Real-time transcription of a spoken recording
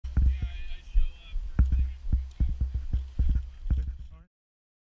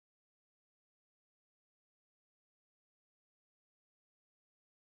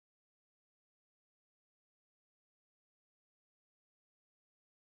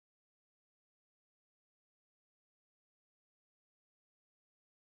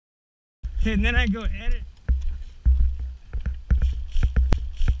And then I go edit.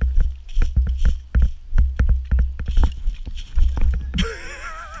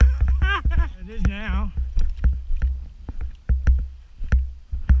 It is now.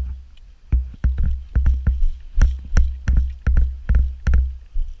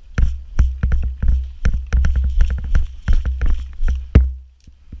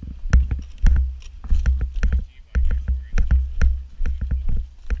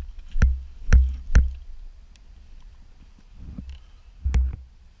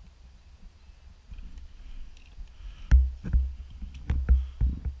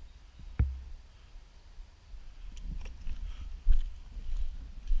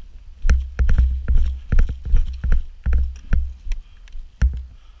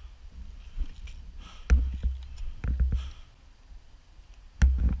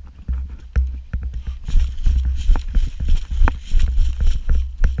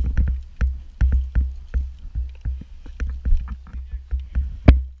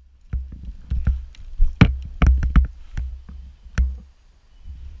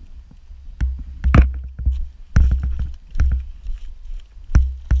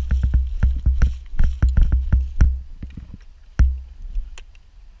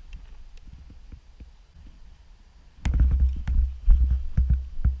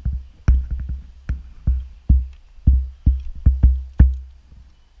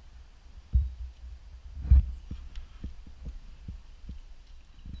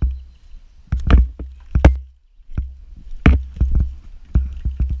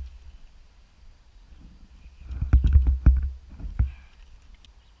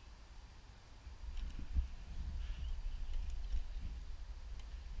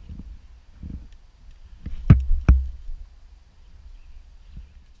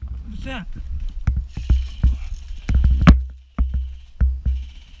 What's that?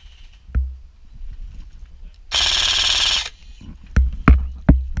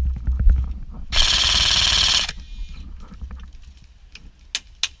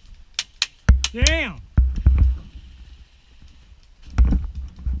 Damn!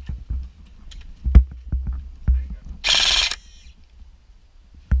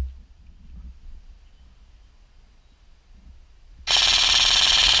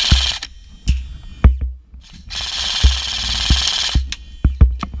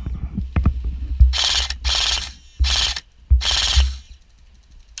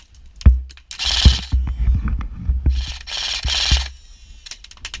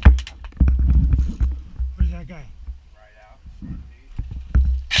 Where's that guy? Right out.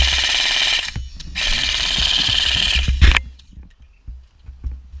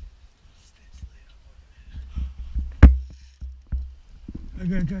 I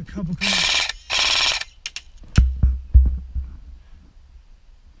got a couple coming.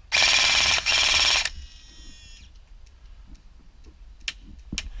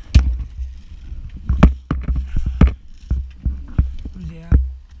 Where's he at?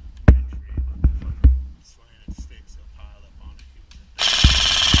 Slanted sticks will pile up on it.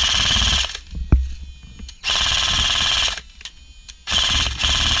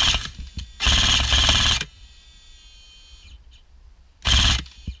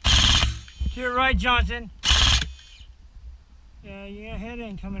 To your right, Johnson. Yeah, your head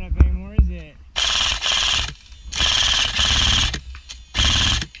ain't coming up anymore, is it?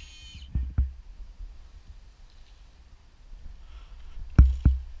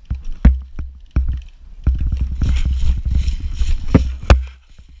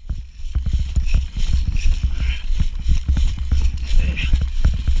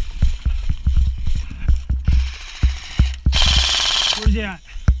 Where's he at?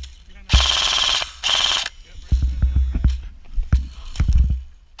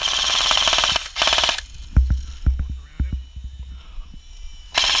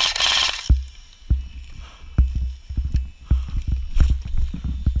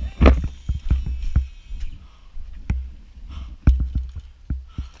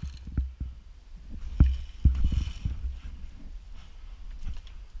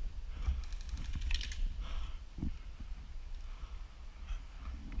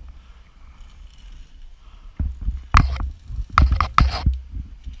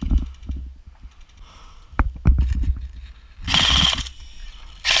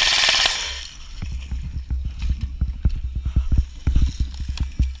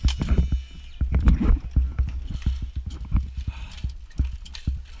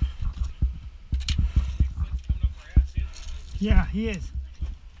 Yeah, he is.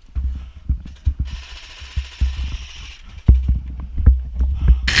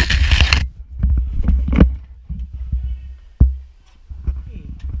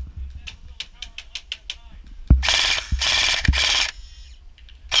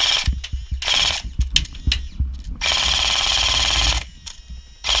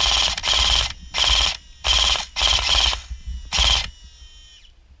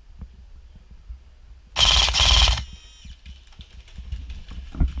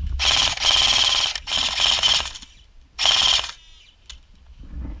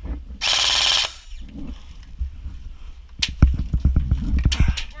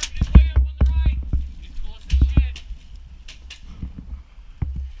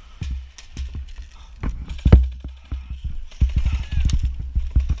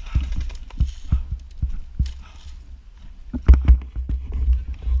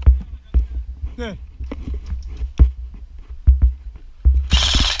 Good.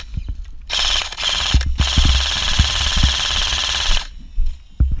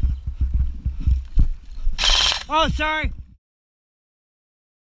 Oh, sorry.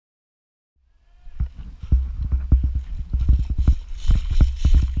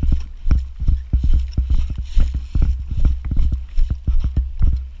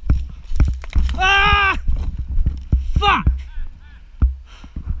 Ah! Fuck!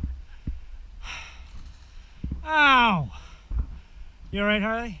 Ow! You alright,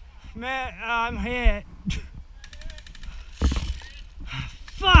 Harley? Man, I'm hit.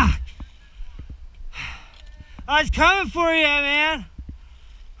 Fuck! I was coming for you, man.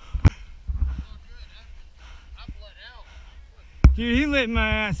 Dude, he lit my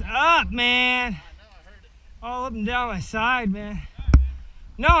ass up, man. All up and down my side, man.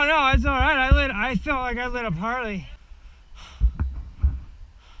 No, it's all right. I felt like I lit up Harley.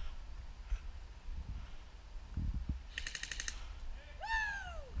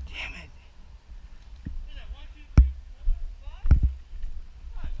 Damn it.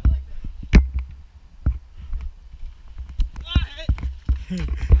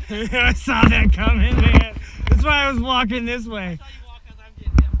 I saw that coming, man. That's why I was walking this way.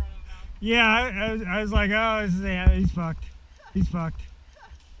 Yeah, I was like, oh, he's fucked. He's fucked.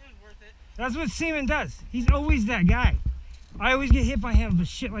 That's what Seaman does. He's always that guy. I always get hit by him for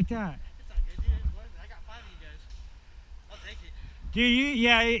shit like that. I got 5 of you guys. I'll take it.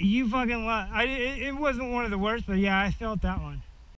 Dude, you fucking it wasn't one of the worst, but yeah, I felt that one.